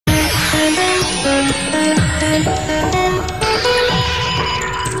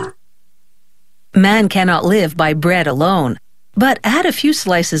Man cannot live by bread alone, but add a few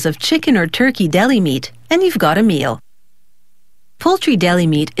slices of chicken or turkey deli meat and you've got a meal. Poultry deli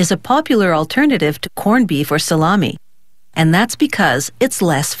meat is a popular alternative to corned beef or salami, and that's because it's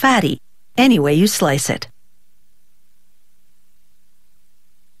less fatty, any way you slice it.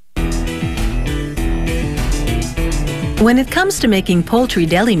 When it comes to making poultry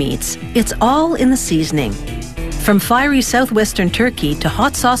deli meats, it's all in the seasoning. From fiery southwestern turkey to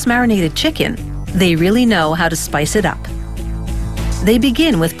hot sauce marinated chicken, they really know how to spice it up. They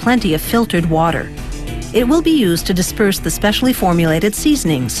begin with plenty of filtered water. It will be used to disperse the specially formulated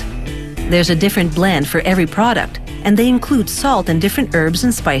seasonings. There's a different blend for every product, and they include salt and different herbs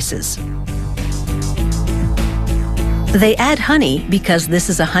and spices. They add honey because this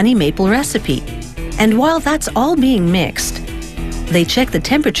is a honey maple recipe. And while that's all being mixed, they check the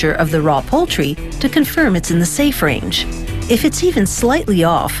temperature of the raw poultry to confirm it's in the safe range. If it's even slightly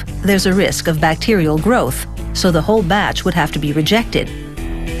off, there's a risk of bacterial growth, so the whole batch would have to be rejected.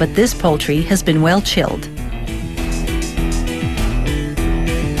 But this poultry has been well chilled.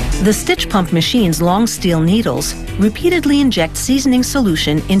 The stitch pump machine's long steel needles repeatedly inject seasoning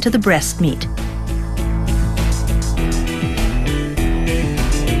solution into the breast meat.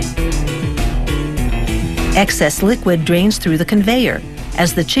 Excess liquid drains through the conveyor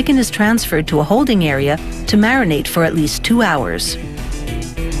as the chicken is transferred to a holding area to marinate for at least 2 hours.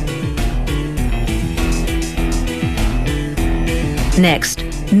 Next,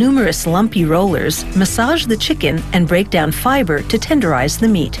 numerous lumpy rollers massage the chicken and break down fiber to tenderize the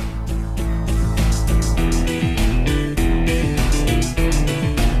meat.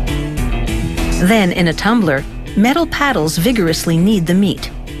 Then, in a tumbler, metal paddles vigorously knead the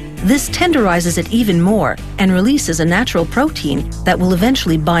meat. This tenderizes it even more and releases a natural protein that will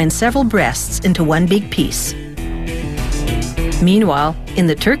eventually bind several breasts into one big piece. Meanwhile, in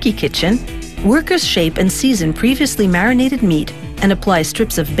the turkey kitchen, workers shape and season previously marinated meat and apply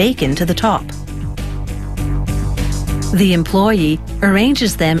strips of bacon to the top. The employee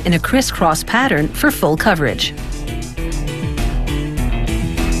arranges them in a crisscross pattern for full coverage.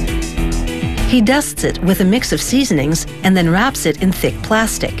 He dusts it with a mix of seasonings and then wraps it in thick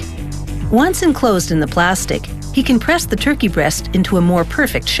plastic. Once enclosed in the plastic, he can press the turkey breast into a more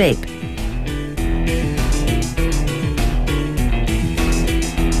perfect shape.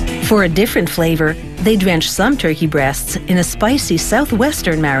 For a different flavor, they drench some turkey breasts in a spicy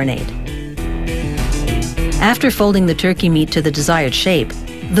southwestern marinade. After folding the turkey meat to the desired shape,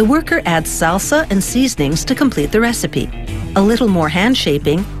 the worker adds salsa and seasonings to complete the recipe. A little more hand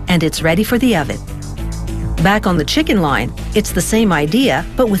shaping, and it's ready for the oven. Back on the chicken line, it's the same idea,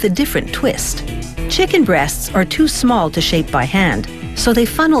 but with a different twist. Chicken breasts are too small to shape by hand, so they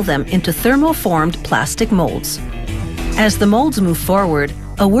funnel them into thermoformed plastic molds. As the molds move forward,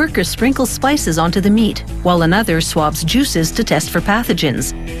 a worker sprinkles spices onto the meat, while another swabs juices to test for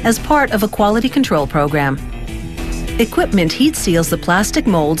pathogens, as part of a quality control program. Equipment heat seals the plastic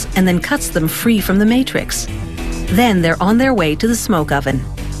molds and then cuts them free from the matrix. Then they're on their way to the smoke oven.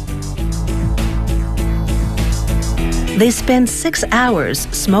 They spend 6 hours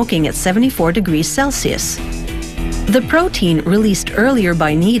smoking at 74 degrees Celsius. The protein released earlier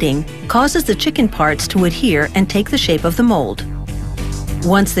by kneading causes the chicken parts to adhere and take the shape of the mold.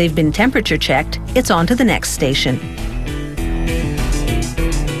 Once they've been temperature checked, it's on to the next station.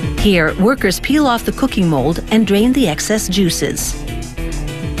 Here, workers peel off the cooking mold and drain the excess juices.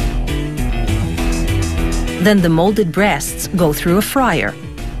 Then the molded breasts go through a fryer.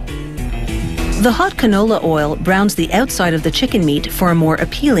 The hot canola oil browns the outside of the chicken meat for a more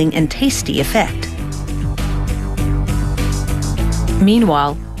appealing and tasty effect.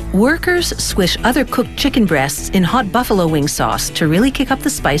 Meanwhile, workers swish other cooked chicken breasts in hot buffalo wing sauce to really kick up the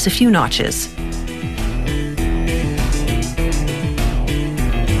spice a few notches.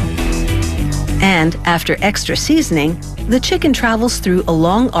 And after extra seasoning, the chicken travels through a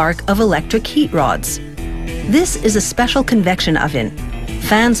long arc of electric heat rods. This is a special convection oven.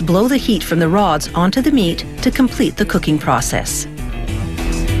 Fans blow the heat from the rods onto the meat to complete the cooking process.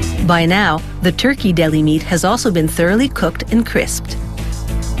 By now, the turkey deli meat has also been thoroughly cooked and crisped.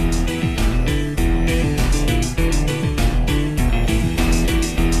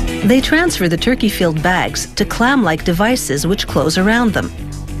 They transfer the turkey-filled bags to clam-like devices which close around them.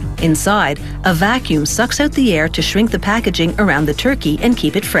 Inside, a vacuum sucks out the air to shrink the packaging around the turkey and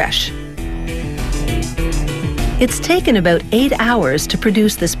keep it fresh. It's taken about 8 hours to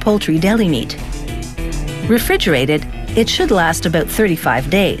produce this poultry deli meat. Refrigerated, it should last about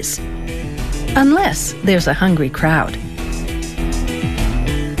 35 days. Unless there's a hungry crowd.